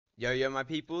Yo, yo, my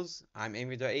peoples. I'm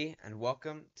Amy.E, and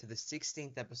welcome to the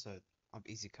 16th episode of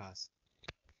EasyCast.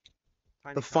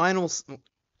 The Tiny final,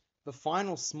 the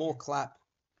final small clap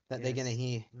that they're Yes. gonna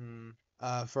hear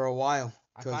Mm, for a while.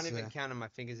 I can't 'Cause, even count on my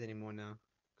fingers anymore now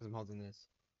because I'm holding this.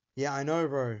 yeah, I know,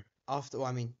 bro. After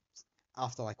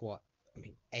like what?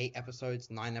 8 episodes,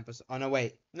 9 episodes. Oh no,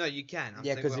 wait. No, you can. I'm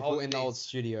Yeah, saying because we're if we're holding in the old these.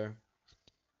 studio,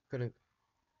 could have.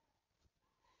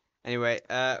 Anyway,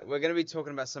 we're gonna be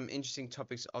talking about some interesting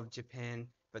topics of Japan,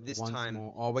 but this Once time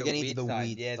more. Oh, we're the getting into weird the side.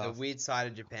 weird Yeah, the stuff. weird side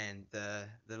of Japan, the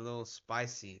little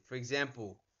spicy. For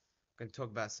example, we're gonna talk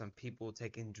about some people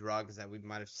taking drugs that we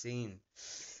might have seen.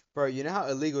 Bro, you know how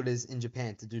illegal it is in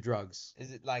Japan to do drugs? Is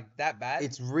it like that bad?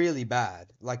 It's really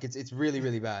bad. Like it's really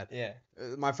really bad. Yeah,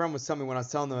 My friend was telling me when I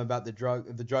was telling them about the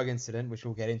drug incident, which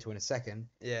we'll get into in a second.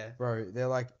 yeah. Bro, they're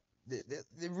like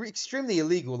they're extremely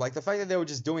illegal. Like the fact that they were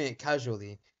just doing it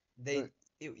casually. They,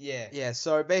 yeah. Yeah,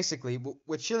 so basically,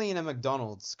 we're chilling in a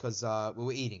McDonald's because we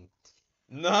were eating.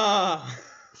 Nah.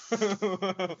 Could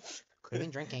have been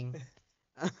drinking.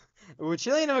 We were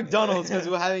chilling in a McDonald's because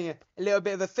we were having a little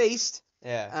bit of a feast,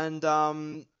 Yeah.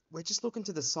 and we're just looking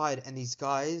to the side, and these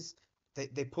guys,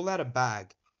 they pull out a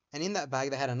bag, and in that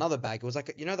bag they had another bag. It was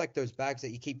like like those bags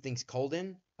that you keep things cold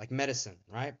in, like medicine,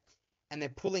 right? And they're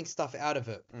pulling stuff out of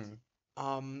it.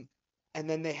 Mm. And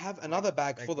then they have another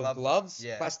bag like full gloves, of gloves,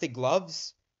 yeah. plastic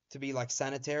gloves, to be like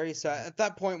sanitary. So at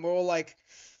that point, we're all like,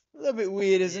 a little bit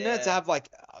weird, isn't it? To Yeah. have like,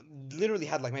 literally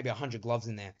had like maybe 100 gloves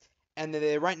in there. And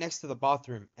they're right next to the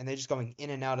bathroom, and they're just going in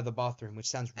and out of the bathroom, which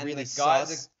sounds And really the guys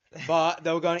sus. But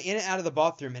they were going in and out of the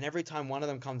bathroom, and every time one of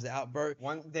them comes out, bro,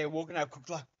 they're walking out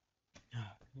like,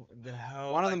 what the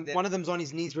hell? one of them's on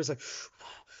his knees, where it's like,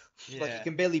 like he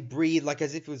can barely breathe, like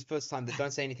as if it was first time. They don't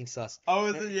say anything sus.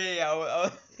 Yeah.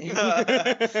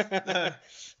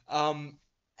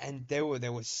 And they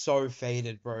were so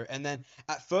faded, bro. And then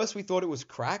at first we thought it was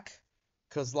crack,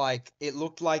 cause like it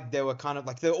looked like they were kind of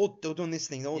like they were doing this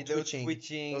thing, they were Yeah, they were twitching,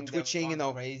 twitching, and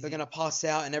going they're crazy. gonna pass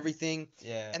out and everything.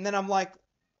 Yeah. And then I'm like,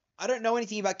 I don't know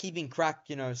anything about keeping crack,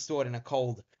 stored in a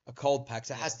cold pack,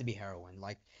 so it has Yeah. to be heroin.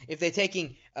 Like if they're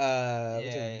taking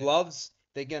Yeah. gloves,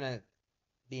 they're gonna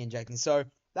be injecting. So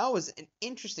that was an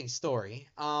interesting story.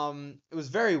 It was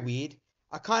very weird.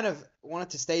 I kind of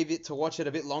wanted to stay to watch it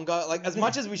a bit longer. Like as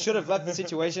much as we should have left the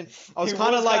situation, I was It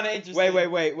kind of was kinda like, interesting.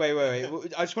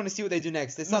 wait. I just want to see what they do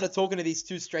next. They started talking to these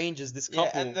two strangers, this Yeah,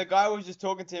 couple. and the guy was just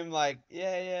talking to him like,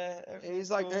 yeah. He's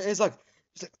everything's like,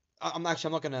 cool. I'm not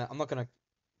gonna.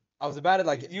 I was about to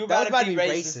like. You That was about about to to be be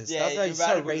racist. racist. Yeah, That was you so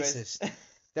about to be racist.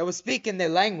 They were speaking their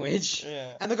language.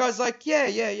 Yeah. And the guy's like,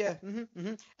 yeah.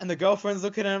 And the girlfriend's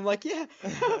looking at him like, yeah.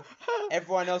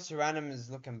 Everyone else around him is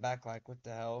looking back like, what the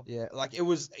hell? Yeah, like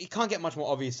it can't get much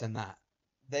more obvious than that.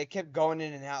 They kept going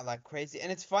in and out like crazy, and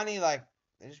it's funny, like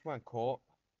they just weren't caught.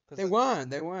 'Cause, They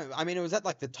like, weren't. I mean, it was at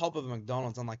like the top of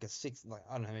McDonald's on like a sixth, like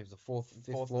I don't know, maybe it was the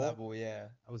fifth fourth floor. level, yeah.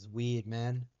 That was weird,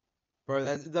 man. Bro,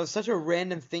 that was such a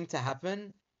random thing to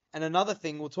happen. And another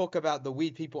thing, we'll talk about the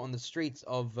weird people on the streets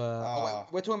of.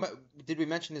 We're talking about. Did we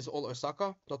mention this all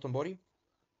Osaka, Dotonbori?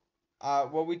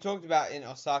 Well, we talked about in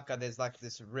Osaka, there's like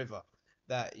this river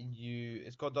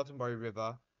it's called Dotonbori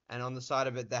River, and on the side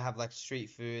of it they have like street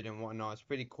food and whatnot. It's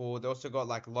pretty cool. They also got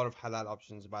like a lot of halal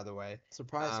options, by the way.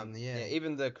 Surprisingly, yeah.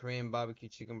 Even the Korean barbecue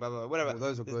chicken, blah blah, blah whatever. Well,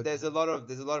 those are good. There's a lot of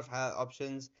halal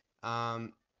options.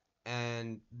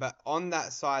 But on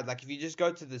that side, like if you just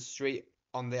go to the street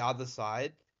on the other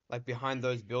side, like behind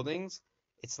those buildings,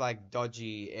 it's like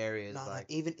dodgy areas. No, like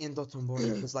even in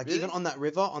Dotonbori, because like Really? even on that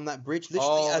river, on that bridge,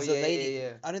 literally as a lady,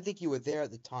 yeah. I don't think you were there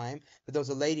at the time, but there was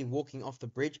a lady walking off the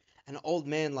bridge, and an old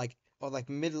man, like, or like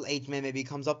middle-aged man maybe,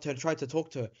 comes up to her and tries to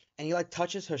talk to her, and he like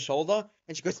touches her shoulder,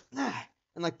 and she goes, nah,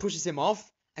 and like pushes him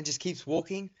off, and just keeps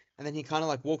walking, and then he kind of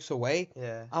like walks away.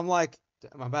 Yeah. I'm like,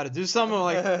 am I about to do something? Or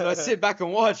like, do I sit back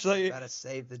and watch? Like, Gotta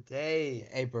save the day.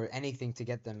 hey bro, anything to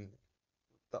get them.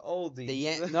 The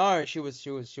oldies. No, she was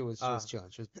chilling. She was Ah. chilling.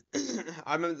 She was.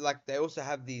 I remember, like, they also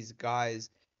have these guys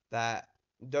that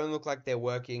don't look like they're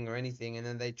working or anything, and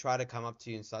then they try to come up to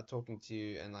you and start talking to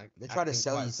you and like They try to acting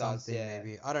sell quite you sus, something, yeah.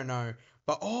 maybe. I don't know.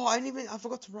 But I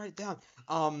forgot to write it down.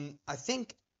 I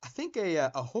think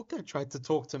a hooker tried to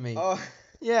talk to me. Oh,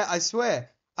 Yeah, I swear.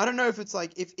 I don't know if it's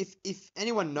like if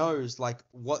anyone knows like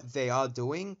what they are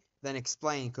doing, then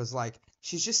explain, because like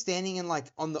she's just standing in like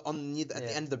at Yeah.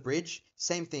 the end of the bridge.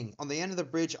 Same thing on the end of the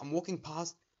bridge. I'm walking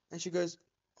past, and she goes,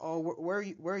 "Oh, where are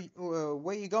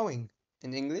you going?"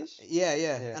 in English? Yeah.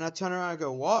 Yeah. And I turn around and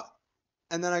go, "What?"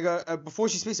 And then I go, before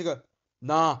she speaks, I go,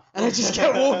 "Nah," and I just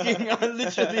kept walking. I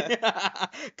literally,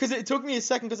 because it took me a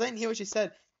second because I didn't hear what she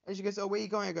said. And she goes, "Oh, where you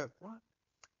going?" I go, "What?"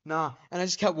 Nah, and I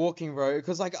just kept walking, bro,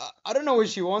 because like I don't know what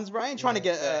she wants, bro. I ain't trying to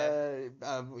Yeah,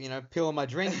 get fair. pill on my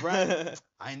drink, bro.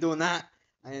 I ain't doing that.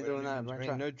 I ain't We don't doing that, even bro.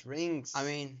 drink. No drinks. I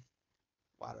mean,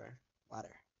 Water. water.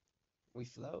 We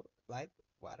float like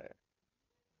water.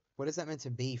 What is that meant to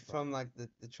be from? From like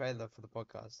the trailer for the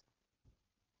podcast.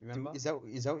 Remember? Is that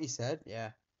what you said?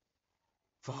 Yeah.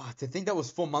 Fuck, to think that was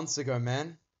 4 months ago,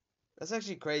 man. That's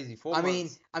actually crazy. 4 I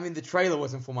months. mean, the trailer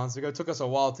wasn't 4 months ago. It took us a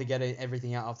while to get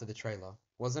everything out after the trailer,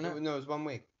 wasn't it? No, it was 1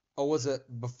 week. Or was it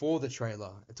before the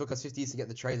trailer? It took us 50 years to get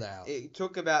the trailer out. It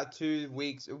took about 2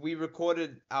 weeks. We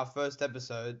recorded our first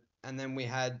episode, and then we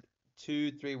had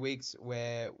 2, 3 weeks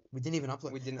where We didn't even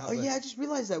upload. we didn't Oh upload. yeah, I just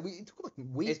realized that it took like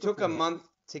weeks. It took a before that. month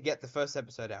to get the first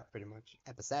episode out, pretty much.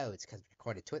 Episodes because we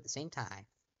recorded two at the same time.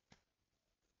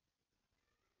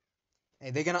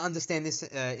 Hey, they're gonna understand this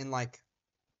in like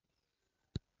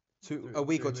a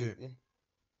week or 3 two, weeks, yeah.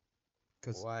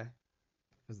 because Why?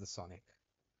 the Sonic.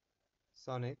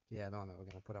 Sonic. Yeah, the one that we're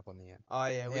gonna put up on the Oh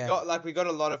yeah, Yeah. we got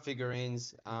a lot of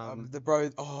figurines. the bro.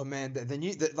 Oh man, the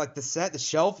new the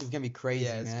shelf is gonna be crazy,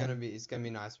 Yeah, man. it's gonna be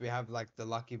nice. We have like the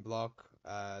Lucky Block,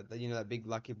 that big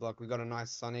Lucky Block. We got a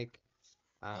nice Sonic.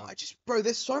 Oh, bro,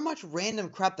 there's so much random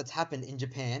crap that's happened in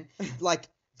Japan. Like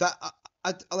that,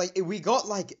 we got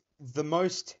like the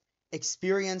most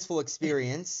experienceful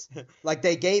experience. Like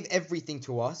they gave everything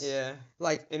to us. Yeah.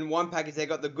 Like In one package, they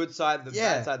got the good side, the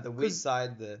Yeah, bad side, the weak 'cause-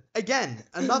 side. The again,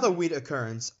 another weird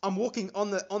occurrence. I'm walking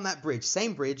on that bridge,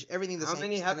 same bridge, everything the how same.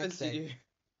 many the happened next to day. you?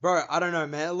 Bro, I don't know,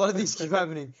 man. A lot of these keep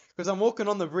happening because I'm walking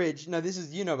on the bridge. No, this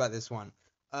is you know about this one.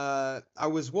 I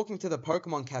was walking to the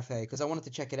Pokemon Cafe because I wanted to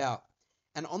check it out,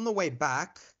 and on the way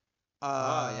back,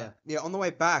 on the way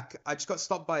back, I just got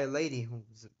stopped by a lady who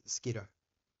was a Skiddo.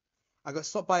 I got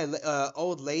stopped by a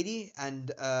old lady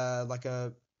and like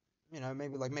a,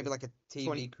 maybe like a TV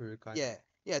 20 crew kind. yeah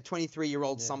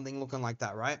 23-year-old Yeah. something looking like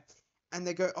that, right? And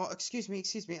they go, oh, excuse me.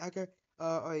 I go,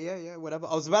 oh yeah, whatever.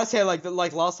 I was about to say like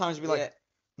last time she'd be like,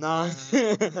 nah.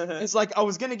 It's like I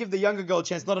was gonna give the younger girl a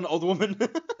chance, not an old woman.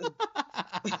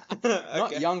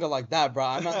 Not Okay. younger like that, bro.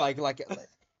 I meant like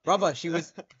brother, she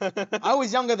was. I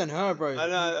was younger than her, bro. I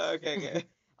know. Okay.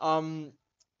 And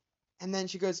then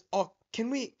she goes, "Oh, can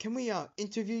we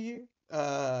interview you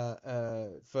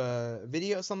for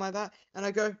video or something like that?" And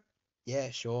I go, "Yeah,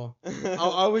 sure."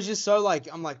 I was just so like,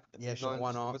 I'm like, "Yeah, sure,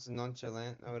 why not?" What's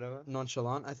nonchalant or whatever?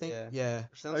 Nonchalant, I think. Yeah. Yeah.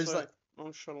 I Sounds was so like,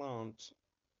 nonchalant.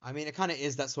 I mean, it kind of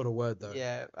is that sort of word though.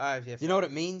 Yeah. Yeah. You know what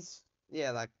it means?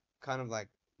 Yeah, like kind of like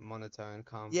monotone,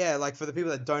 calm. Yeah, like for the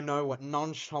people that don't know what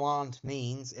nonchalant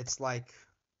means, it's like.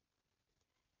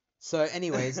 So,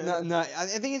 anyways, no, I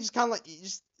think it's just kind of like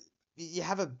you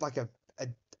have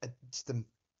just a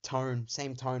tone,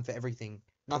 same tone for everyking.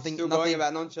 Nothing, Still nothing, going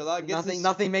about nonchalant. Get nothing, this-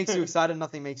 nothing makes you excited.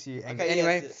 Nothing makes you angry. Okay.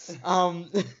 Anyway, Yes.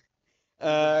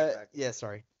 backpack. yeah,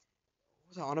 sorry. What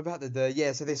was I on about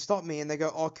yeah? So they stopped me and they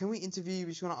go, "Oh, can we interview you?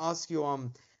 We just want to ask you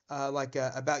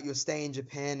about your stay in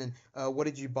Japan and what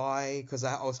did you buy? Because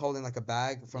I was holding like a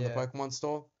bag from the Yeah. Pokemon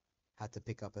store. Had to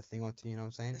pick up a thing or two. You know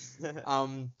what I'm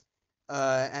saying?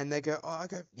 And they go, oh, I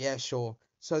go, yeah, sure.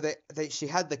 So she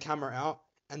had the camera out,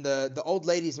 and the old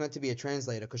lady is meant to be a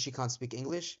translator because she can't speak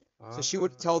English. So she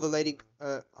would tell the lady,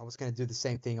 I was gonna do the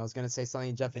same thing. I was gonna say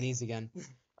something in Japanese again.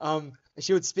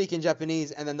 She would speak in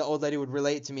Japanese, and then the old lady would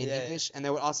relate to me in Yeah. English, and they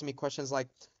would ask me questions like,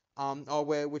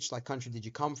 which like country did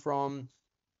you come from?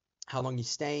 How long you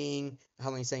staying? How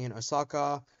long you staying in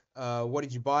Osaka? What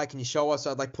did you buy? Can you show us?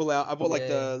 So I'd like pull out. I bought like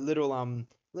Yeah. the little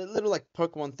like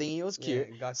Pokemon thingy. It was cute.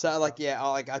 Yeah, gotcha So I like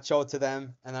stuff. I'd show it to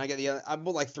them, and then I get the other. I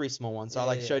bought like 3 small ones, so I Yeah,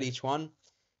 like showed yeah. each one.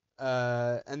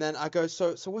 And then I go,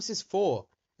 so what's this for?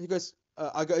 He goes,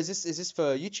 I go, is this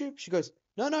for YouTube? She goes,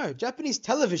 no, Japanese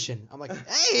television. I'm like,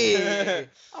 hey,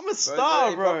 I'm a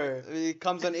star, bro. He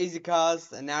comes on Easy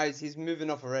Cast, and now he's moving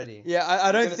off already. Yeah, I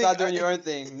You're don't gonna think. start doing your own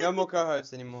thing. No more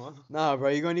co-hosts anymore. Nah, bro,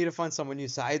 you're gonna need to find someone new.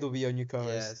 Saeed will be your new co-host.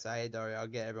 Yeah, Saeed, Dory, I'll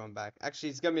get everyone back. Actually,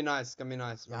 it's gonna be nice. It's gonna be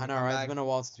nice. Yeah, When I we know, come right? back, It's been a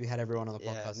while since we had everyone on the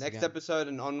yeah, podcast next again. episode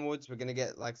and onwards, we're gonna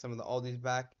get like some of the oldies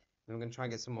back, and we're gonna try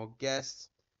and get some more guests.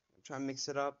 Try and mix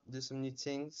it up, do some new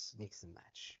things. Mix and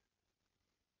match.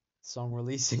 Song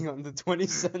releasing on the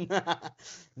 27th.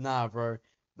 Nah, bro.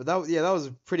 But that was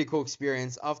a pretty cool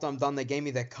experience. After I'm done, they gave me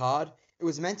their card. It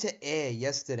was meant to air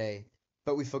yesterday,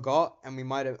 but we forgot and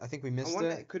I think we I missed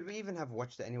wonder, it. could we even have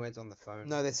watched it anyways on the phone?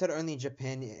 No, they said only in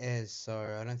Japan it airs, so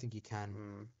I don't think you can.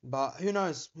 Hmm. But who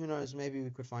knows? Who knows? Maybe we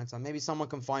could find some. Maybe someone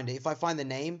can find it. If I find the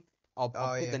name, I'll put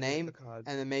Oh, yeah, the click name, the card.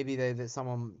 and then maybe that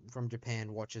someone from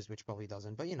Japan watches, which probably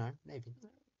doesn't. But maybe.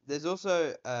 There's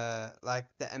also like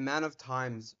the amount of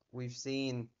times we've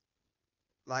seen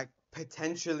like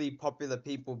potentially popular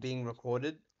people being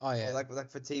recorded Oh yeah. like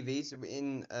for TVs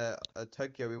in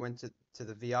Tokyo. We went to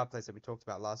the VR place that we talked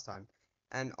about last time,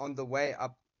 and on the way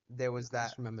up there was I that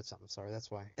just remembered something. Sorry,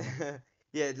 that's why. Yeah.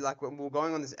 yeah, like when we're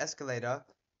going on this escalator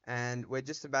and we're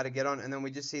just about to get on, and then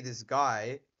we just see this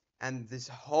guy and this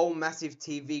whole massive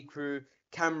TV crew,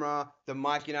 camera, the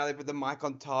mic, they put the mic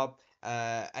on top,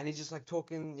 and he's just like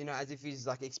talking, as if he's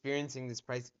like experiencing this I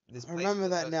place for remember the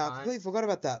that first now. I time. completely forgot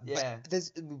about that. But Yeah,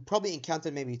 we probably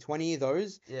encountered maybe 20 of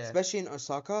those, yeah, especially in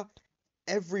Osaka.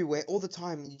 Everywhere, all the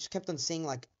time, you just kept on seeing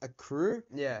like a crew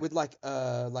yeah. with like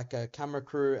a camera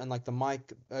crew and like the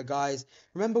mic guys.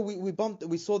 Remember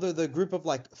we saw the group of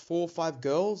like 4 or 5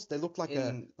 girls. They looked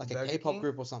In like a Burger K-pop King,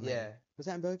 group or something. yeah. Was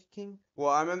that in Burger King? Well,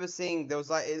 I remember seeing there was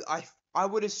like I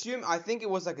would assume I think it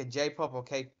was like a J-pop or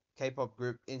K-pop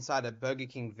group inside a Burger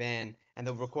King van, and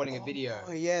they were recording a video.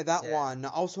 Oh yeah, that Yeah. one.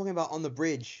 I was talking about on the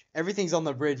bridge. Everything's on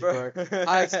the bridge, Bro. bro.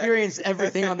 I experienced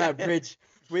everything on that bridge.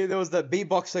 There was the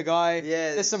beatboxer guy.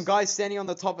 Yeah. There's some guy standing on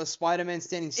the top of Spider-Man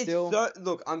standing It's still. so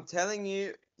look, I'm telling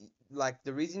you, like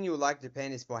the reason you like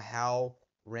Japan is for how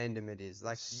random it is.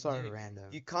 Like So you random.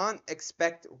 you can't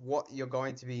expect what you're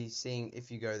going to be seeing if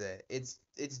you go there. It's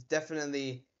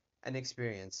definitely an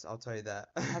experience, I'll tell you that.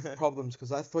 I have problems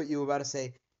because I thought you were about to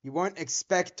say you won't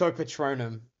expect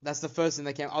Patronum. That's the first thing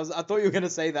that came. I thought you were gonna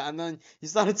say that, and then you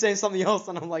started saying something else,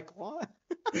 and I'm like, what?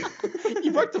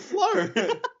 You broke the flow.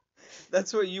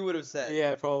 That's what you would have said.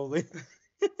 Yeah, probably.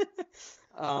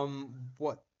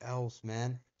 What else,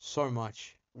 man? So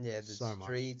much. Yeah, the So much.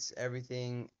 streets,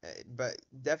 everything, but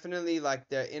definitely like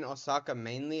they're in Osaka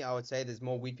mainly. I would say there's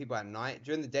more weed people at night.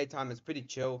 During the daytime, it's pretty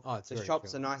chill. Oh, it's The very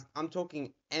shops chill. are nice. I'm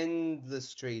talking endless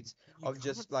streets You of can't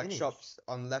just like finish. shops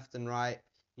on left and right.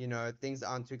 Things that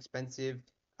aren't too expensive.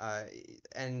 Uh,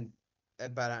 and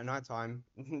but at nighttime,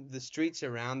 the streets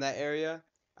around that area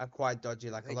are quite dodgy.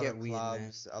 Like They a lot get of weird, man.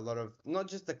 clubs, a lot of not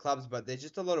just the clubs, but there's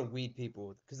just a lot of weed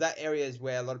people because that area is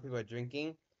where a lot of people are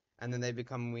drinking, and then they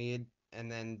become weird. And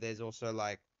then there's also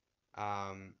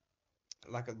um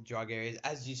like a drug areas,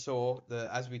 as you saw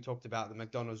as we talked about the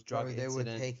McDonald's drug Bro, they were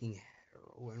incident. taking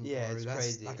heroin, Yeah, bro. it's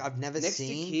That's like crazy. I've never Next to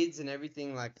seen. kids and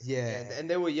everything, like Yeah. and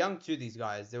they were young too. These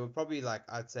guys, they were probably like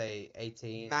I'd say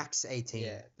 18. Max 18.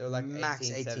 Yeah, they were like Max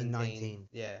 18, 18, 17. 19.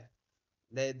 Yeah,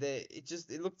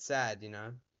 it looked sad,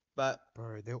 but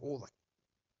Bro, they're all like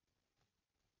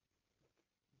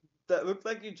that looked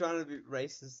like you're trying to be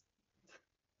racist,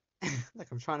 like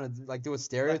I'm trying to like do a like an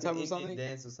stereotype or Indian something.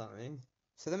 dance or something.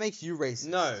 So that makes you racist.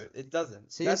 No, it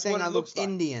doesn't. So you're That's saying what I it look looks like.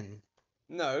 Indian.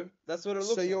 No, that's what it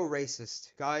looks So like. you're racist.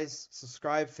 Guys,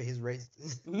 subscribe for his race.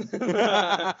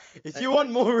 If If you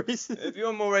want more racism, If you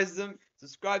want more racism,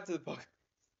 subscribe to the podcast.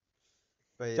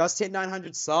 But yeah. just hit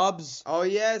 900 subs. Oh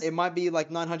yes. It might be like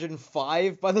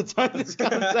 905 by the time this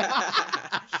comes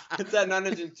out. It's at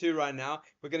 902 right now.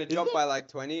 We're gonna Is drop it? by like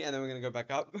 20, and then we're gonna go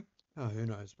back up. Oh, who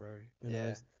knows, bro? Who Yeah.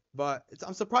 knows? But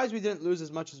I'm surprised we didn't lose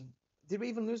as much as. Did we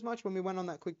even lose much when we went on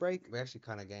that quick break? We actually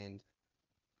kind of gained.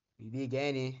 We did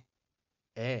gain it.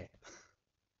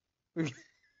 Yeah.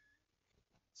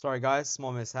 Sorry, guys.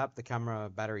 Small mishap. The camera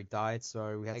battery died,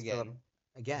 so we had to fill up Again,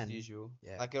 again. as usual.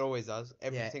 Yeah. Like it always does.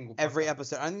 Every Yeah, single every podcast.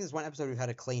 episode. I think there's one episode we've had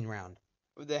a clean round.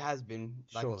 There has been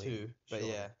like Surely, two, but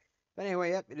surely. yeah. But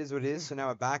anyway, yep, it is what it is. So now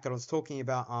we're back. I was talking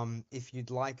about if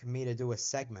you'd like me to do a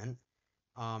segment,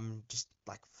 just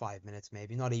like 5 minutes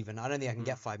maybe, not even. I don't think I can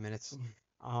get 5 minutes.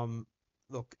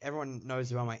 Look, everyone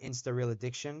knows about my Insta reel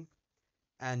addiction,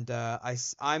 and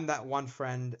I'm that one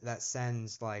friend that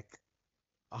sends like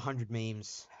 100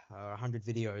 memes or 100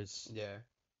 videos Yeah.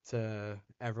 to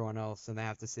everyone else, and they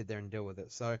have to sit there and deal with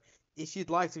it. So if you'd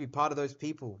like to be part of those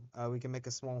people, we can make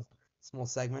a small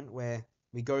segment where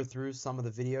we go through some of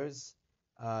the videos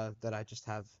that I just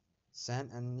have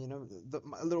sent, and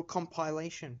a little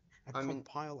compilation. I mean-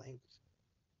 Compilation.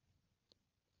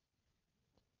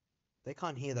 They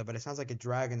can't hear that, but it sounds like a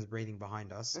dragon's breathing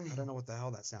behind us. I don't know what the hell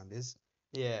that sound is.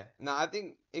 Yeah. No, I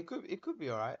think it could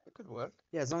be alright. It could work.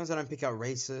 Yeah, as long as I don't pick out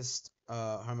racist,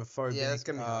 homophobic. Yeah, that's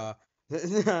gonna be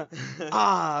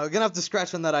hard. We're gonna have to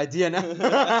scratch on that idea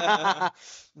now.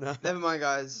 No. Never mind,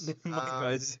 guys. Never mind,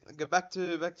 guys. Go back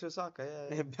to Osaka.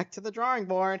 Yeah. Back to the drawing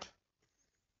board.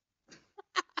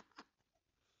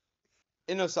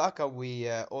 In Osaka, we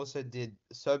also did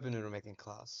soba noodle making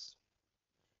class.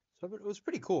 So it was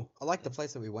pretty cool. I liked the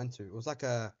place that we went to. It was like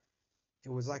a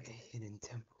hidden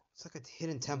temple. it's like a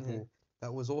hidden temple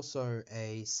that was also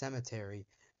a cemetery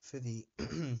for the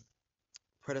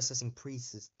predecessing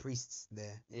priests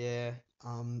there. Yeah.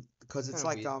 Because it's Kinda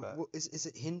like weird, but- is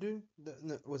it Hindu?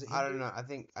 No, was it Hindu? I don't know.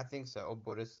 I think so. Or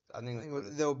Buddhist. I think I it's think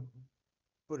Buddhist. they were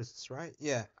Buddhists, right?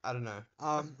 Yeah. I don't know.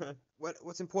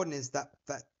 What's important is that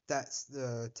that's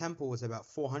the temple was about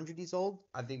 400 years old,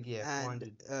 I think yeah, and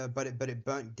 400 but it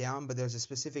burnt down. But there's a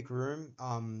specific room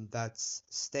that's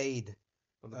stayed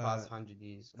for the uh past 100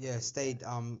 years. I yeah think, yeah. stayed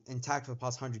intact for the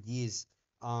past 100 years.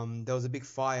 There was a big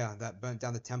fire that burnt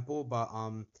down the temple, but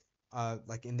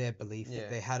like in their belief, Yeah.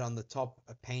 they had on the top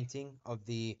a painting of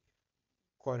the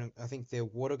I think their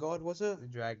water god, was it? The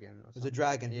dragon or It was a something.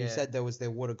 dragon who Yeah. said there was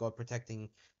their water god protecting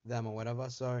them or whatever.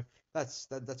 So that's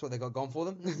what they got going for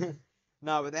them.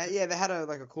 No, but they had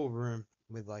a cool room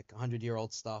with like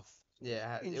 100-year-old stuff.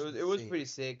 Yeah, it Interesting was to it was see. pretty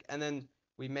sick. And then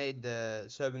we made the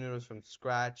soba noodles from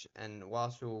scratch, and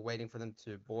whilst we were waiting for them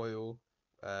to boil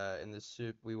in the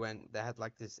soup, we went. They had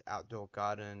like this outdoor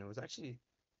garden. It was actually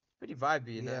pretty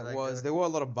vibey, you know, Yeah, it like was. There were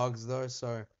a lot of bugs though,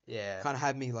 so yeah. kind of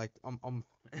had me like I'm on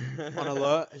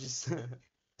alert, just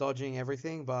dodging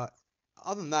everything. But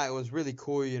other than that, it was really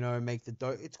cool. Make the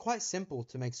dough. It's quite simple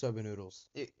to make soba noodles.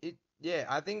 It yeah,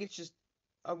 I think it's just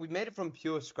we made it from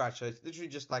pure scratch, so it's literally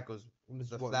just like It was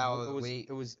the what flour, it the was. wheat,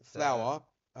 It was the flour.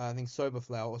 I think soba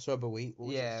flour or soba wheat. What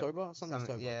was it? yeah, Soba? Something some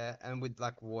soba. yeah, and with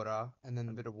like water, And a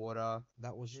then bit of water,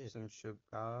 that was it. some sugar.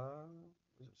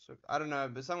 Was it sugar? I don't know,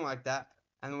 but something like that.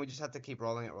 And then we just had to keep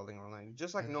rolling it,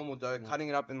 just like And normal dough, yeah. cutting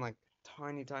it up in like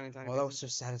tiny Oh, that was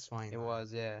pieces. so satisfying It though.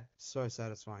 was, yeah, So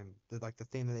satisfying. The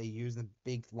thing that they use, the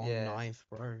big long yeah, knife,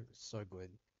 bro. So good.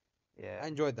 yeah, I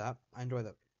enjoyed that. I enjoyed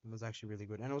that. It was actually really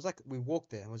good. And it was like we walked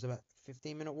there. It was about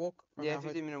 15-minute walk from yeah. our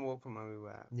hotel. 15-minute walk from where we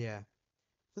were at. Yeah.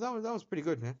 So that was pretty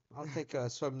good, man. I'll take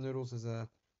soba noodles as a.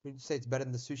 Would you say it's better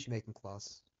than the sushi making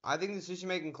class? I think the sushi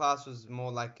making class was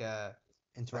more like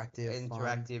Interactive, fun.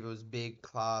 interactive. It was big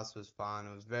class, was fun.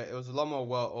 It was a lot more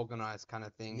well organized kind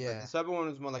of thing. But Yeah. the sober one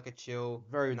was more like a chill,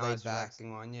 Very laid nice, back.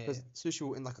 relaxing one. Yeah, Because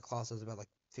sushi in like a class was about like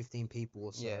 15 people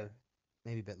or so. yeah,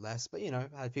 Maybe a bit less. But I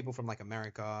had people from like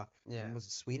America. yeah, Was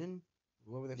it Sweden?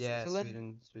 What were they? yeah.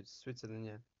 Switzerland? Switzerland,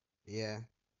 yeah. Yeah.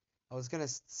 I was gonna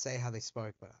say how they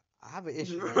spoke, but I have an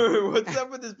issue, man. Bro, what's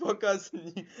up with this podcast?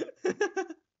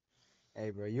 Hey,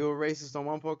 bro, you're racist on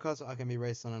one podcast, I can be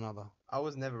racist on another. I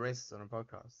was never racist on a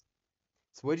podcast.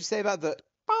 So what'd you say about the?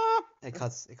 Beep? It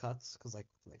cuts, cause like,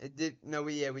 It did. No,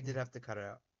 we did have to cut it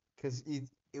out. cause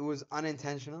it was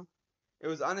unintentional. It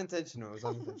was unintentional. It was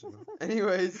unintentional.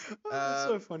 Anyways, That's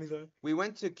so funny though. we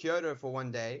went to Kyoto for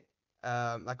one day,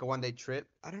 like a 1 day trip.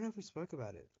 I don't know if we spoke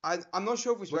about it. I'm not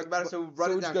sure if we spoke about it, so we'll run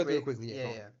so it we'll down just go through it quick. quickly. Yeah, Yeah, go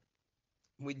on. yeah.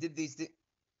 We did these things.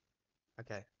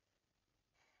 Okay.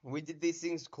 We did these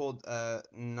things called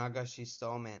Nagashi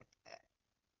Stoneman.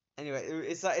 Anyway,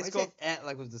 it's like Why it's you say called.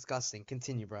 like was disgusting.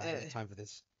 Continue, bro. I don't Eh. have time for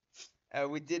this.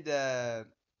 We did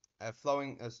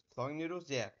flowing noodles.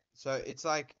 Yeah. So it's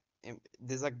like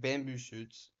there's like bamboo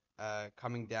shoots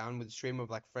coming down with a stream of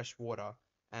like fresh water,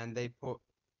 and they put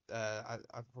I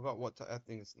forgot I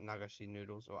think it's Nagashi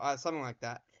noodles or something like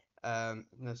that.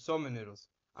 No, Soma noodles.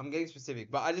 I'm getting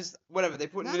specific, but I just whatever they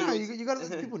put No, noodles. you gotta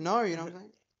let people know. You know what I'm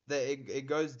saying? It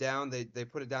goes down. They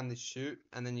put it down this chute,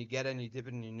 and then you get it and you dip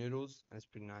it in your noodles, and it's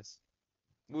pretty nice.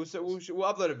 We'll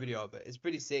upload a video of it. It's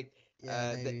pretty sick.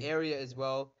 Yeah, The maybe. area as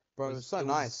well Bro, it was so it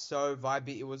nice. was so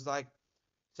vibey. It was like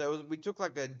we took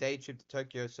like a day trip to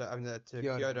Tokyo, so I mean to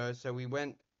Kyoto. Kyoto. So we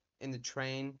went in the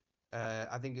train.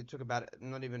 I think it took about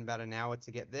not even about an hour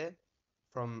to get there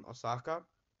from Osaka,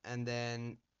 and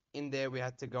then in there we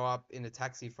had to go up in a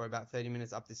taxi for about 30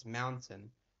 minutes up this mountain.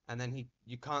 And then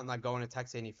you can't like go in a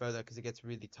taxi any further because it gets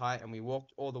really tight. And we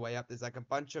walked all the way up. There's like a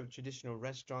bunch of traditional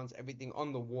restaurants, everything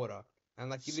on the water, and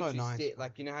like you So literally nice, sit bro.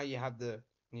 like you know how you have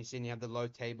you have the low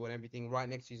table and everything right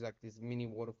next to you is like these mini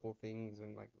waterfall things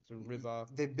and like it's a river.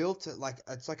 They built it like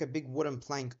it's like a big wooden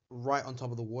plank right on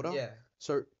top of the water. Yeah,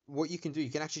 So what you can do, you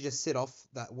can actually just sit off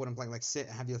that wooden plank, like sit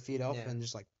and have your feet off, Yeah. and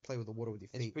just like play with the water with your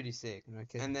it's feet. pretty sick.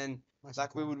 Okay. And then Nice and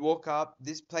like we cool. would walk up.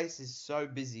 This place is so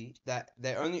busy that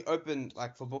they only open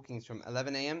like for bookings from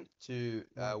 11 a.m. to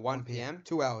 1 p.m.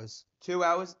 2 hours. 2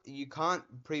 hours. You can't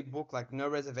pre-book, like no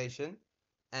reservation,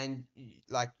 and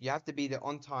like you have to be there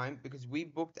on time because we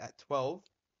booked at 12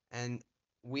 and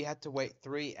we had to wait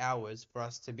 3 hours for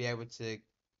us to be able to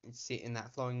sit in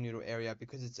that flowing noodle area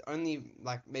because it's only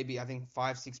like maybe I think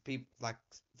 5 6 people like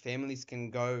families can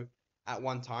go at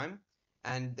one time,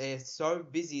 and they're so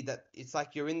busy that it's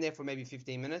like you're in there for maybe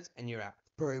 15 minutes and you're out.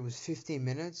 Bro, it was 15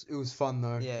 minutes. It was fun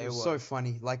though. Yeah, It it was so was.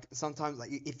 funny. Like sometimes,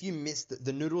 like if you miss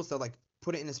the noodles, they'll like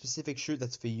put it in a specific chute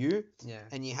that's for you, Yeah.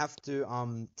 and you have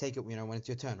to take it, when it's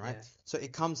your turn, right? Yeah. So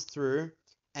it comes through,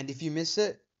 and if you miss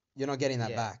it, you're not getting that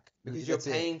Yeah. back. Because you're That's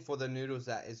it. paying for the noodles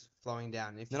that is flowing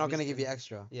down. If They're you not gonna miss give it- you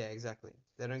extra. Yeah, exactly.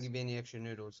 They don't give you any extra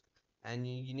noodles. And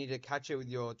you need to catch it with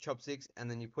your chopsticks and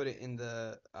then you put it in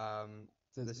the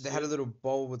So the they had a soup. little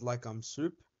bowl with like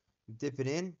soup. You dip it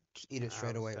in, just eat it That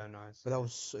straight was away. so nice. But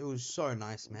it was so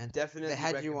nice, man. Definitely They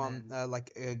had recommend.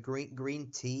 like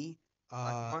green tea.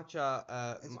 Like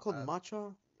matcha. Is it called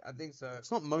matcha? I think so.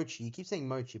 It's not mochi. You keep saying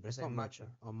mochi, but I it's say not mochi. matcha.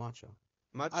 Oh, matcha.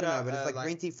 I don't know, Matcha, but it's like green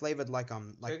like tea flavored, like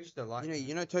Turkish delight.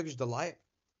 you know Turkish delight,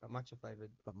 But matcha flavored.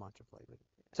 but matcha flavored.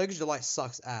 Turkish delight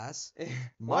sucks ass.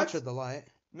 What? Matcha delight.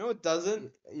 No, it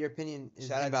doesn't. Your opinion is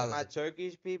Shout out to my invalid.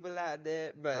 Turkish people out there.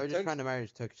 I But was just trying to marry a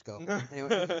Turkish girl. No.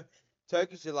 Anyway,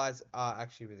 Turkish delights are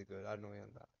actually really good. I don't know on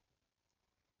that.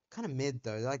 kind of mid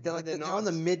though. Like No, they're on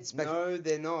the not. mid spectrum. No,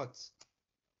 they're not.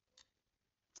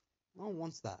 No one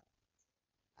wants that,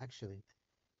 actually.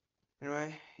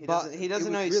 Anyway, he But doesn't. He it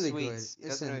doesn't was know his really sweets. good. He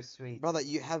doesn't know Listen, his sweets. Brother,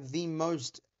 you have the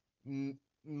most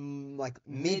like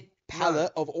Mid- mid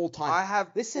palate of all time. I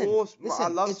have Listen, all. listen, I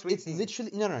love it's, sweet it's things.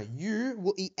 literally no. You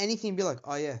will eat anything and be like,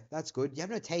 oh yeah, that's good. You have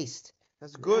no taste.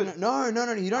 That's good. No. You don't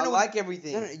I know. like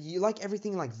everything. No, you like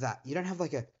everything like that. You don't have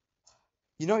like a.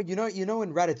 You know in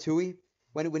Ratatouille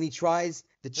when he tries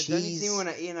the But don't you cheese. see me when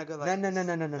I eat and I go like.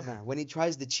 No. When he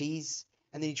tries the cheese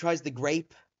and then he tries the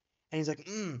grape, and he's like,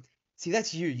 see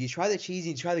that's you. You try the cheese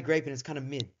and you try the grape and it's kind of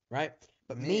mid, right?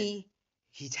 But Mid. me,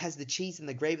 he has the cheese and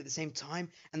the grape at the same time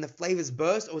and the flavors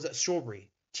burst, or was it strawberry?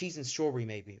 Cheese and strawberry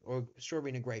maybe, or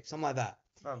strawberry and a grape, something like that.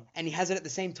 Bro. And he has it at the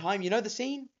same time. You know the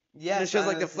scene? Yeah. And it shows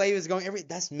like the flavors going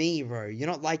that's me, bro. You're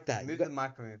not like that. You Move got, the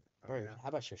microwave. bro, how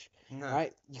about shush? No.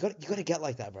 Right? You got to get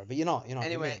like that, bro. But you're not.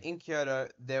 Anyway, in Kyoto,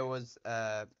 there was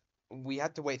we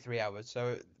had to wait 3 hours.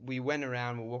 So we went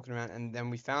around, we're walking around, and then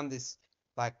we found this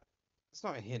like it's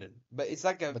not hidden, but it's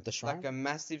like But the shrine? like a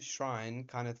massive shrine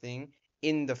kind of thing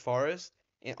in the forest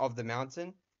of the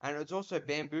mountain, and it's also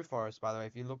bamboo forest, by the way.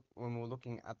 If you look when we're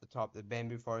looking at the top, the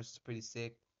bamboo forest is pretty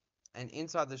sick. And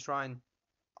inside the shrine,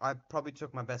 I probably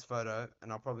took my best photo,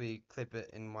 and I'll probably clip it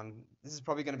in one. This is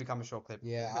probably going to become a short clip.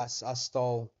 Yeah, I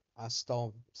stole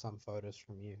some photos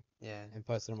from you Yeah. and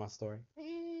posted on my story.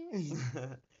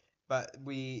 But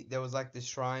there was like this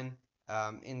shrine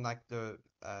in like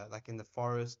in the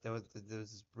forest there was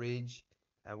this bridge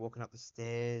walking up the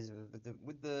stairs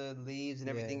with the leaves and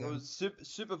Yeah, everything. It yeah. was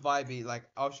super vibey. Like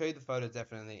I'll show you the photos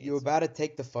definitely. You were It's- about to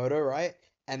take the photo, right?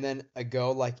 And then a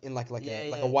girl like in like Yeah, a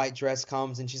yeah. white dress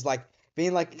comes and she's like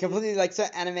being like completely like so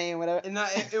anime and whatever. and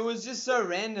it was just so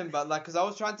random, but like, cause I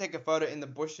was trying to take a photo in the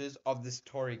bushes of this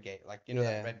Torii gate, like Yeah.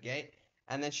 that red gate,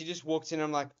 and then she just walks in. And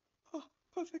I'm like, oh,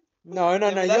 perfect. No, Yeah,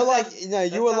 but that you're like sounds- no, you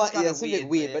that were sounds like kinda yeah, it's a bit weird,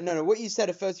 weird, but but no, what you said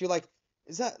at first, you're like,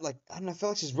 is that like I don't know, I feel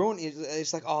like she's ruined.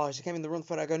 It's like oh, she came in the wrong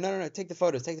photo. I go no, take the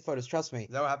photos, trust me. Is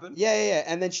that what happened? Yeah,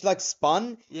 and then she like spun.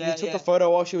 And Yeah, you took yeah. a photo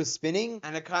while she was spinning.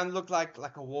 And it kind of looked like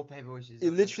a wallpaper, which is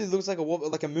It literally looks like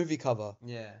like a movie cover.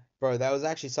 yeah. Bro, that was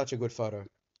actually such a good photo.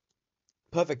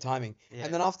 Perfect timing. Yeah.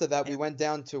 And then after that, we went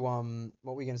down to what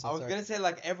were we gonna say? I was Sorry. gonna say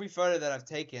like every photo that I've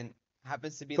taken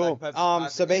happens to be Cool. like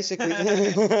perfect. So basically,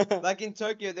 like in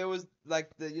Tokyo, there was like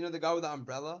the guy with the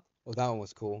umbrella. well, that one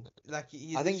was cool. Like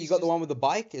he I think you literally got the just- one with the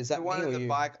bike. Is that the me one or on the you?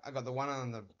 bike. I got the one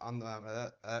on the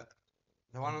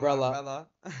one Umbrella. on the umbrella.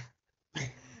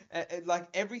 Like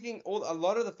everything, a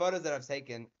lot of the photos that I've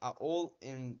taken are all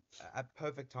in at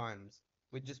perfect times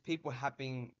with just people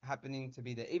happening to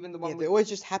be there. Even the one Yeah, with they're always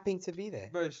just happening to be there.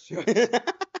 bro, sure.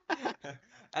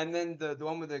 And then the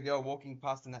one with the girl walking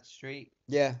past in that street,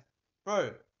 Yeah,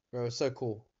 bro. bro, it was so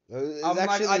cool. It's I'm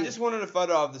actually like, I just wanted a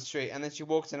photo of the street, and then she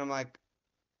walks in. I'm like,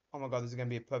 oh my god, this is gonna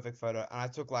be a perfect photo. And I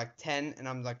took like 10, and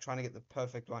I'm like trying to get the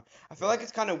perfect one. I feel like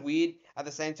it's kind of weird at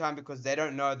the same time because they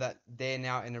don't know that they're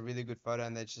now in a really good photo,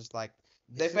 and they're just like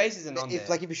their face isn't on there.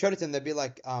 if you showed it to them, they'd be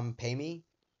like, pay me.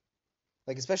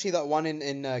 Like especially that one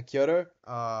in Kyoto.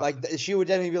 She would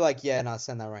definitely be like, yeah, no,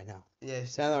 send that right now. yeah,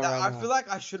 send that right I now. feel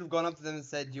like I should have gone up to them and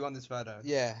said, do you want this photo?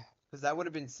 Yeah, Because that would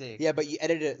have been sick. yeah, but you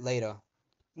edited it later.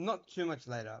 Not too much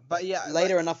later, but yeah,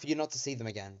 later like- enough for you not to see them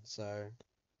again. So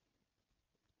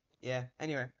Yeah.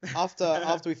 Anyway.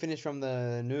 after we finished from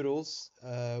the noodles,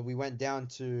 we went down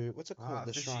to what's it called?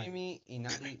 The shrine Fushimi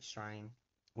Inari Shrine.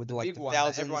 with The like big the one that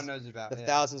thousands, everyone knows about. the yeah.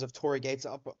 thousands of Torii gates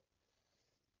up.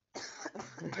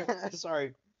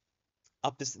 Sorry,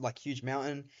 up this like huge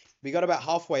mountain. We got about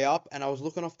halfway up, and I was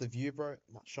looking off the view, bro.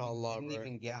 Mashallah, Didn't bro.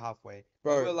 even get halfway.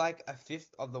 Bro. We were like a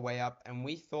fifth of the way up, and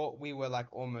we thought we were like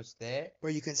almost there.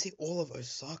 Bro, you can see all of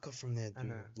Osaka from there, I dude.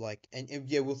 know. Like, and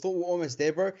yeah, we thought we were almost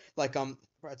there, bro. Like, bro,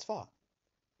 it's far.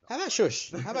 How about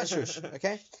shush? How about shush?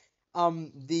 Okay.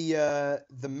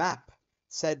 The map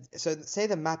said so. Say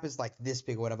the map is like this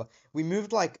big or whatever. We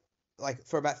moved like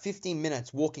for about 15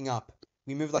 minutes walking up.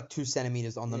 We moved like 2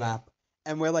 centimeters on the Yeah. map,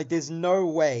 and we're like, there's no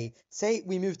way. Say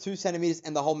we move 2 centimeters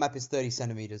and the whole map is 30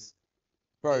 centimeters,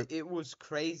 bro. It was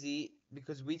crazy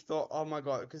because we thought, oh my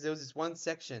god, because there was this one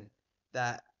section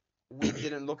that we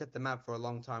didn't look at the map for a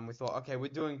long time. We thought, okay, we're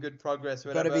doing good progress,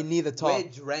 Gotta be whatever. near the top. We're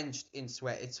drenched in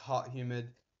sweat. It's hot,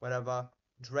 humid, whatever.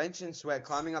 Drenched in sweat,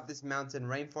 climbing up this mountain,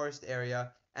 rainforest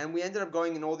area. And we ended up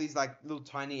going in all these like little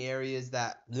tiny areas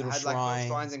that Little had like little shrines.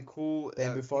 shrines and cool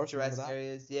Bamboo forest, remember picturesque that?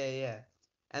 areas. Yeah, yeah.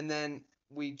 And then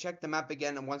we checked the map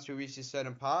again, and once we reached a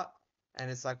certain part, and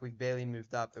it's like we've barely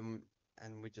moved up, and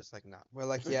we're just like, nah. We're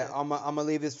like, yeah, I'm gonna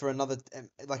leave this for another.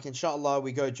 Like, inshallah,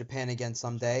 we go Japan again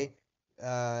someday.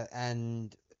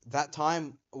 And that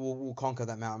time we'll conquer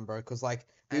that mountain, bro. Cause like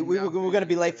And we now were food gonna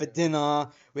be is late for better. dinner.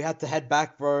 We had to head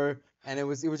back, bro. And it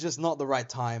was just not the right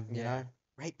time, you Yeah. know.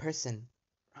 Right person,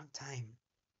 wrong time.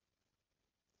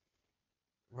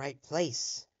 Right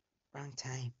place, wrong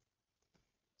time.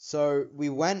 So we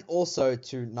went also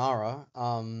to Nara.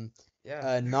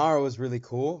 Yeah. Nara was really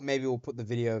cool. Maybe we'll put the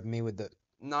video of me with the.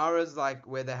 Nara's like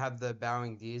where they have the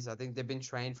bowing deers. I think they've been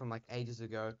trained from like ages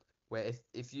ago, where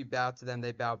if you bow to them,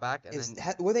 they bow back, and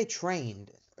then Were they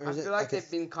trained, or I is it feel like like a?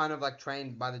 they've been kind of like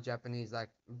trained by the Japanese like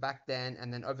back then,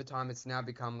 and then over time it's now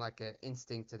become like an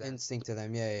instinct to them. Instinct to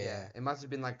them? Yeah, yeah, Yeah, yeah. it must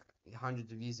have been like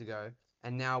hundreds of years ago,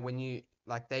 and now when you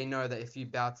like they know that if you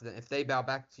bow to them, if they bow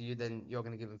back to you, then you're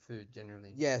gonna give them food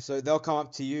generally. Yeah, so they'll come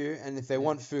up to you, and if they Yeah.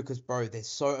 want food, cause bro, they're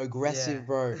so aggressive, Yeah.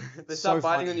 bro. They So start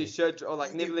biting on funny. your shirt or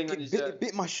like nibbling on your It shirt.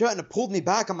 bit my shirt and it pulled me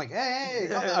back. I'm like, hey,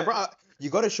 calm down, bro. You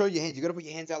gotta show your hands. You gotta put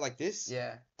your hands out like this,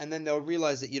 Yeah, and then they'll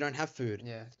realize that you don't have food.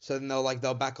 yeah. So then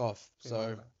they'll back off.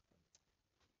 So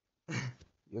Yeah.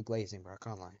 you're glazing, bro. I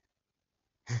can't lie.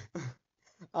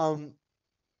 Um,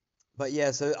 but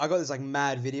yeah, so I got this like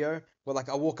mad video where like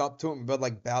I walk up to him, but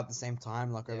like bow at the same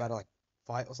time, like we're Yeah. about to like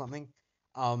fight or something.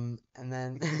 And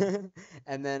then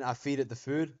and then I feed it the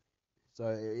food. So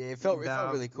it felt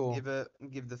Bow, really cool.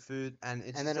 give the food, and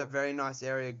it's And just then a very nice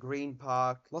area, green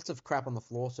park. Lots of crap on the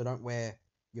floor, so don't wear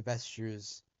your best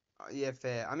shoes. Yeah,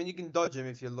 fair. I mean, you can dodge them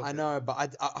if you're looking. I know,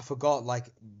 but I forgot like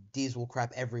diesel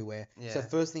crap everywhere. So Yeah.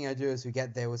 first thing I do as we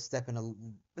get there was step in a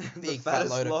The big fat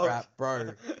fattest load of log. crap,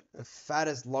 bro. The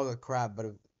fattest log of crap, but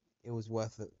it was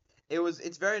worth it.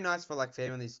 It's very nice for like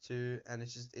families too, and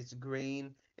it's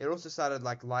green. It also started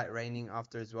like light raining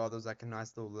after as well. There was like a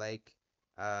nice little lake.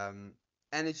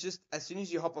 And it's just as soon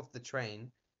as you hop off the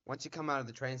train, once you come out of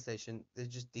the train station, there's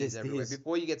just deers There's everywhere. deers.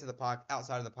 Before you get to the park,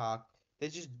 outside of the park,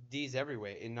 there's just deers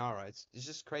everywhere in Nara. It's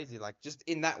just crazy. Like just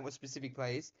in that one specific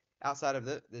place, outside of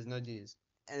it, there's no deers.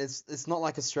 And it's not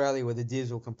like Australia where the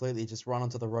deers will completely just run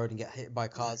onto the road and get hit by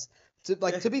cars.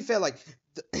 To be fair, like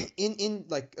in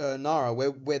like Nara,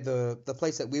 where the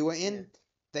place that we were in, Yeah.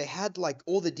 they had like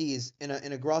all the deers in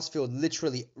a grass field,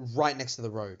 literally right next to the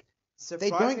road.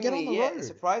 They don't get on the road.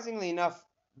 Surprisingly enough,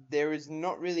 there is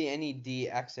not really any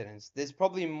deer accidents. There's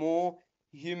probably more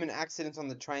human accidents on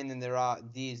the train than there are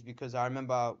deers because I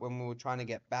remember when we were trying to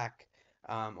get back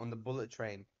on the bullet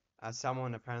train,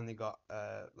 someone apparently got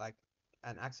like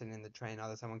an accident in the train.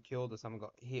 Either someone killed or someone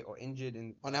got hit or injured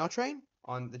On our train?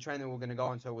 on the train that we were going to go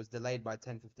on, so it was delayed by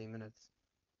 10, 15 minutes.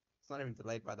 It's not even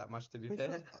delayed by that much, to be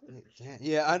fair.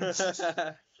 Yeah.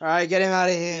 All right, get him out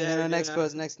of here. Yeah, Next get him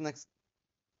person, next.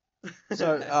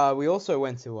 So we also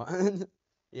went to one.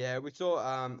 Yeah, we saw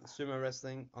sumo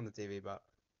wrestling on the TV, but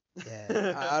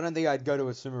Yeah, I don't think I'd go to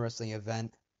a sumo wrestling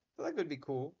event. feel like it would be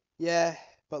cool. Yeah,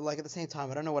 but like at the same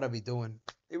time, I don't know what I'd be doing.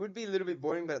 It would be a little bit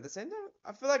boring, but at the same time,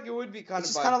 I feel like it would be kind It's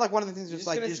of just kind of like one of the things, you're just just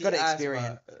like gonna you just see got to ass,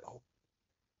 experience. but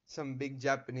some big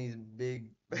Japanese big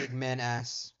Big man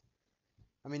ass.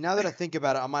 I mean, now that I think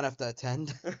about it, I might have to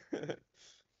attend.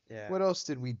 Yeah. What else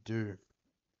did we do?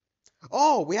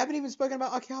 Oh, we haven't even spoken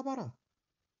about Akihabara.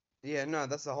 Yeah, no,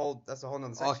 that's a whole nother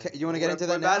section. Okay, you wanna get into We're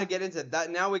that about now? to get into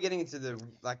that. Now we're getting into the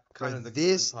like kind Bro, of the good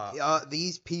this part.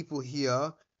 these people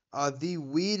here are the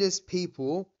weirdest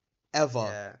people ever.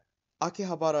 Yeah.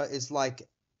 Akihabara is like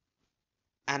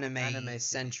anime Anime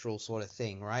central sort of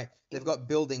thing, right? They've got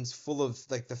buildings full of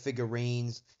like the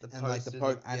figurines The and like the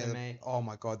posters of anime. oh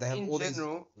my god, they have In all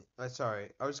general, sorry,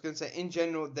 I was gonna say in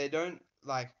general they don't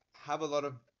like have a lot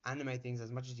of anime things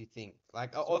as much as you think.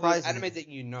 Like all these Surprisingly. animes that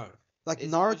you know. like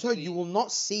it's Naruto. usually- You will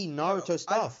not see Naruto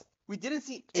stuff. We didn't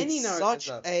see any It's Naruto such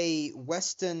stuff. a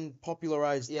Western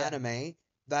popularized Yeah. anime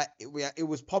that it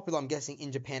was popular, I'm guessing,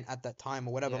 in Japan at that time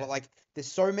or whatever. Yeah. But like, there's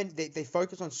so many. They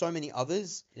focus on so many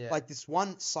others. Yeah. Like this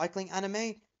one cycling anime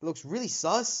that looks really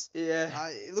sus. Yeah.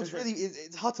 It looks really.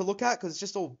 It's hard to look at because it's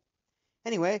just all.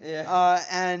 Anyway. Yeah.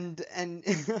 And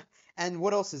and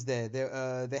what else is there?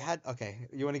 They had. Okay,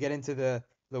 you want to get into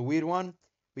the weird one?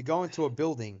 We go into a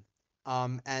building.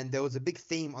 And there was a big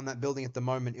theme on that building at the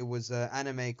moment. It was an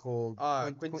anime called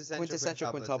Quintessential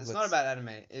Quintessential Quintuplets. Quintuplets. It's not about anime.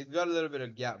 It got a little bit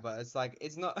of gap, but it's like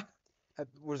it's not.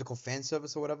 what is it called, fan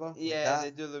service or whatever? Like Yeah, that.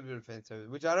 they do a little bit of fan service,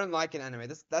 which I don't like in anime.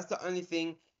 That's the only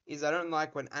thing is I don't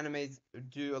like when animes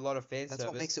do a lot of fan That's what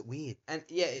service. makes it weird. And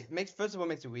yeah, it makes first of all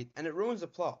makes it weird, and it ruins the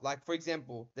plot. Like for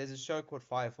example, there's a show called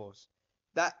Fire Force.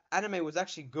 That anime was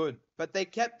actually good, but they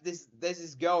kept this. There's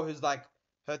this girl who's like,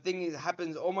 her thing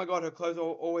happens. Oh my god, her clothes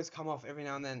always come off every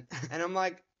now and then, and I'm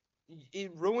like,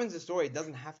 it ruins the story. It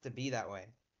doesn't have to be that way.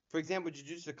 For example,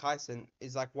 Jujutsu Kaisen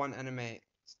is like one anime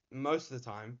most of the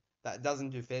time that doesn't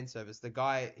do fan service. The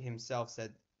guy himself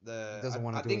said He doesn't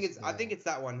want I to do think it. I think it's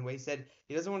that one where he said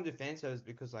he doesn't want to do fan service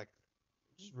because like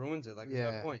it just ruins it. Like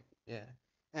there's no Yeah. point. Yeah.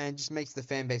 And it just makes the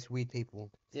fan base weird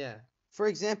people. Yeah. For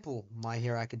example, My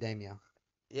Hero Academia.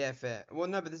 Yeah, fair. Well,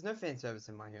 no, but there's no fan service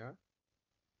in My Hero.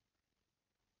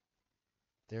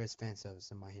 There is fan service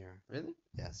in My Hero. Really?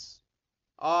 Yes.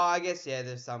 Oh, I guess yeah.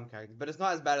 There's some characters, but it's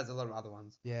not as bad as a lot of other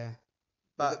ones. Yeah.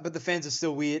 But But the fans are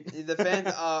still weird. the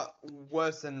fans are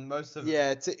worse than most of them.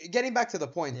 Yeah. Getting back to the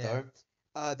point Yeah.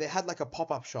 though, they had like a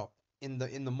pop-up shop in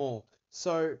the mall.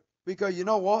 So we go, you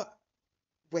know what?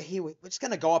 We're here. We're just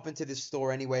gonna go up into this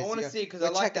store anyway. I want to see because I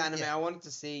we're like the checking- anime. yeah. I wanted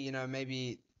to see,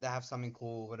 maybe they have something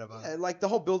cool, whatever. Yeah, like the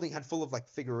whole building had full of like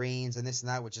figurines and this and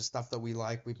that, which is stuff that we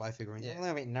like. We buy figurines. Yeah. We're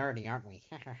a bit nerdy, aren't we?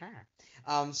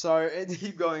 So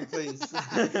Keep going, please.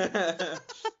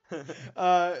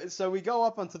 so we go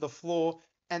up onto the floor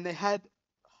and they had,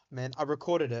 man, I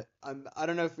recorded it. I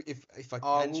don't know if I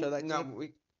can show that. no,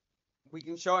 clip. we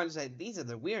can show and say these are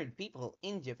the weird people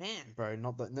in Japan. Bro,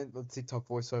 not the TikTok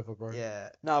voiceover, bro. Yeah,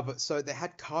 No, but so they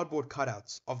had cardboard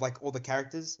cutouts of like all the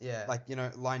characters, yeah. like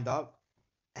lined up,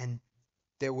 and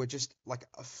there were just like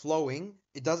a flowing.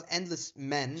 It does endless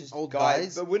men, Just old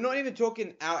guys. But we're not even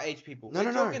talking our age people. No,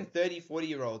 we're no, no. talking 30,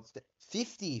 40-year-olds.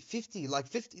 50, like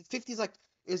 50 is like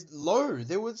is low.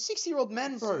 There were 60-year-old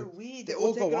men, It's bro. so weird. They They all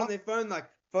all go take it on up. their phone, like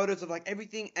photos of like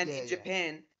everything. And Yeah, in yeah.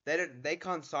 Japan, they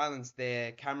can't silence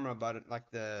their camera button, like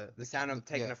the sound of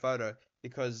taking Yeah. a photo,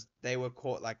 because they were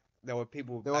caught. Like there were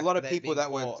people. There were a back lot of there people being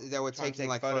that caught were trying to taking take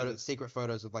like photos. secret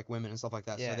photos of like women and stuff like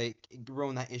that. Yeah. So they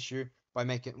ruined that issue by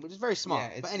making, which is very smart.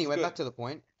 Yeah, it's But anyway, back good. to the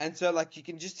point. And so like you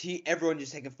can just hear everyone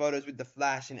just taking photos with the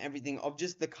flash and everything of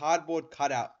just the cardboard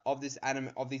cutout of these anime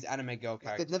girl They've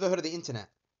characters. never heard of the internet.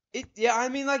 I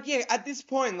mean like yeah, at this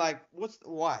point like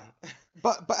why?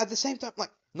 But at the same time,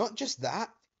 like not just that,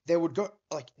 they would go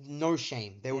like no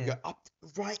shame. They would Yeah. go up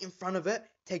right in front of it,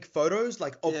 take photos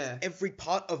like of Yeah. every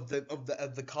part of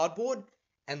the cardboard,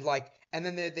 and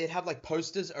then they'd have like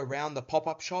posters around the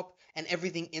pop-up shop and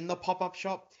everything in the pop-up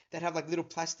shop. They'd have like little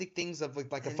plastic things of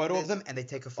like a And photo of there's them, and they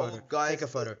take a photo. old guys Take a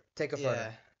photo. Take a photo.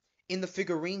 Yeah. In the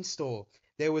figurine store,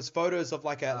 there was photos of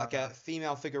like a Uh-huh.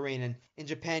 female figurine, and in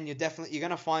Japan you're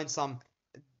gonna find some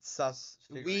Sus.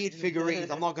 weird figurines.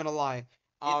 I'm not gonna lie.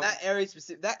 In that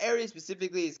area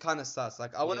specifically is kind of sus.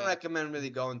 Like I wouldn't Yeah. recommend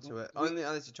really going to it. Only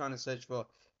unless you're trying to search for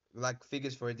like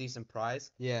figures for a decent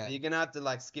price. yeah. You're gonna have to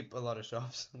like skip a lot of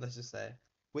shops. Let's just say.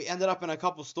 We ended up in a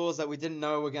couple stores that we didn't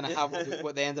know were gonna have Yeah.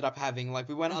 what they ended up having. Like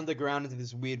we went underground into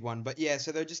this weird one. But yeah,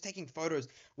 so they're just taking photos.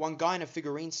 One guy in a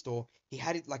figurine store, he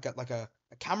had it like a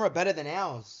camera better than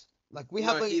ours. Like we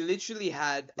have No, like he literally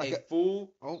had like a a-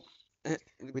 full oh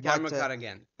We'd camera like to- cut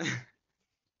again.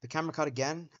 the camera cut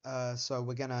again. So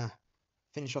we're gonna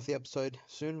finish off the episode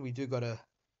soon. We do gotta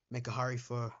make a hurry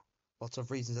for lots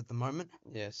of reasons at the moment.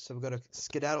 Yes. So we've got to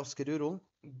skedaddle.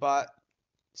 But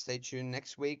stay tuned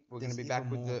next week. We're gonna There's be back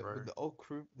even with more, the bro. old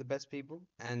crew, the best people,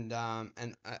 and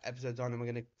episodes on, and we're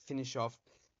gonna finish off.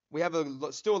 We have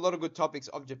still a lot of good topics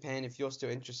of Japan if you're still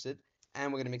interested,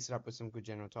 and we're gonna mix it up with some good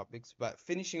general topics. But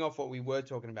finishing off what we were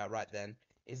talking about right then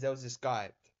is there was this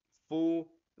guy,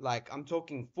 I'm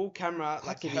talking full camera, That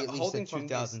like could be at least holding a from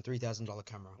this. $2,000, $3,000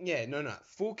 camera. Yeah, no,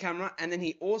 full camera, and then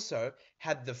he also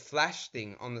had the flash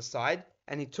thing on the side,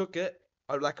 and he took it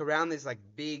like around this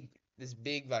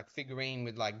big like figurine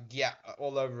with like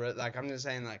all over it. Like I'm just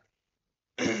saying like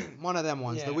One of them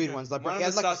ones, the Yeah. weird ones. Like One he of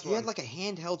had the like sus he had ones. like a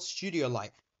handheld studio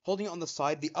light, holding it on the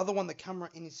side. The other one, the camera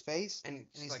in his face, and and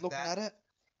just he's like looking that. at it,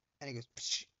 and he goes,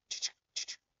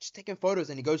 just taking photos,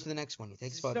 and he goes to the next one. He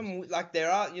takes Just photos. like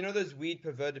there are those weird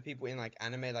perverted people in like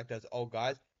anime, like those old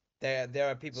guys. There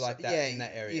are people like that yeah, in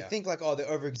that area. you think like, oh, they're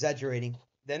over exaggerating.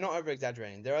 They're not over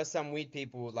exaggerating. There are some weird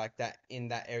people like that in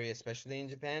that area, especially in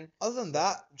Japan. Other than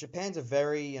that, Japan's a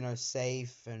very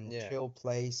safe and Yeah. chill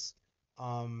place.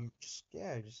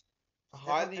 Just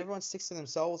Highly everyone sticks to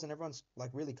themselves, and everyone's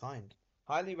like really kind.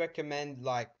 highly recommend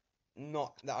like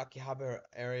not the Akihabara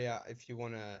area if you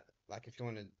wanna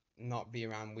not be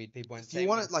around weird people. And If you same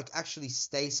want with- to like actually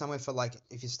stay somewhere for like,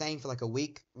 if you're staying for like a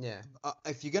week, yeah.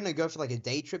 if you're gonna go for like a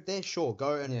day trip there, sure,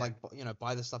 go and Yeah. like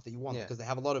buy the stuff that you want, Yeah. because they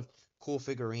have a lot of cool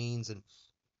figurines and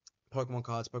Pokemon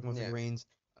cards, Pokemon Yeah. figurines,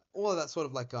 all of that sort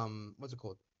of like what's it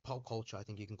called? Pop culture, I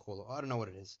think you can call it. I don't know what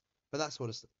it is, but that sort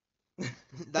of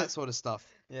that sort of stuff.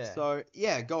 Yeah. So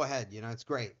yeah, go ahead. You know, it's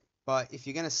great. But if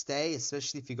you're gonna stay,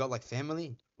 especially if you got like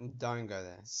family, Don't go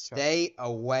there. Trust me. stay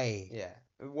away. Yeah.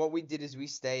 What we did is we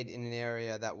stayed in an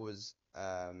area that was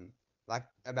like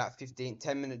about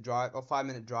 10-minute drive or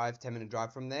 5-minute drive, 10-minute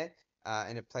drive from there,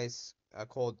 in a place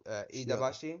called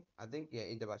Iidabashi, I think. Yeah,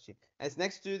 Iidabashi. And it's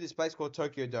next to this place called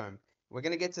Tokyo Dome. We're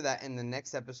gonna get to that in the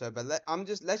next episode, but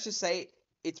let's just say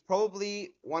it's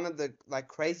probably one of the like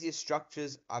craziest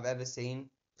structures I've ever seen.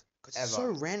 It's so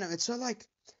Ever. random. It's so like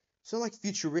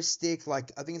futuristic.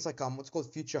 Like I think it's like what's it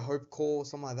called Future Hope Core,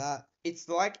 something like that. It's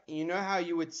like, you know how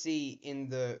you would see in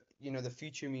the, the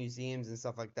future museums and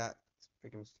stuff like that.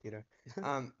 Freaking mosquito.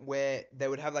 Where they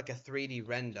would have like a 3D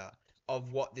render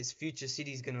of what this future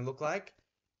city is gonna look like.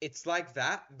 It's like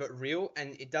that, but real,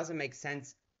 and it doesn't make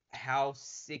sense how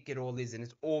sick it all is, and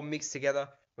it's all mixed together.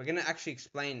 We're gonna actually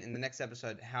explain in the next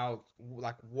episode how,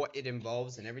 like, what it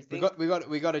involves and everything. We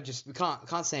gotta just we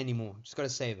can't say anymore. Just gotta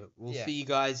save it. We'll Yeah. see you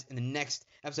guys in the next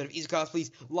episode of EasyCast. Please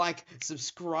like,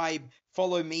 subscribe,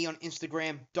 follow me on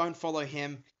Instagram. Don't follow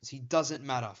him because he doesn't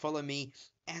matter. Follow me,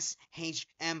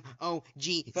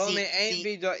 SHMOG. Follow me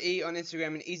AMV.E on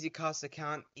Instagram and EasyCast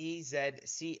account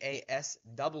EZCAS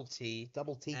double T.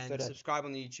 double T for And that. subscribe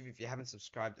on the YouTube if you haven't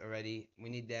subscribed already. We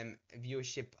need them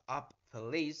viewership up,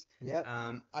 please. Yep.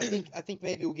 I think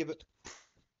maybe we'll give it.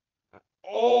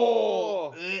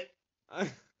 Oh!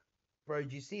 Bro,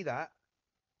 did you see that?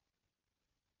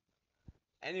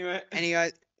 Anyway,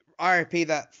 Anyway, RIP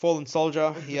that fallen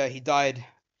soldier. Yeah, he died.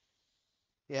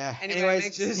 Yeah.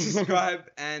 make sure to subscribe,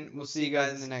 and we'll see you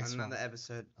guys in the next on another one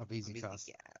episode of EasyCast.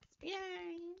 Yeah.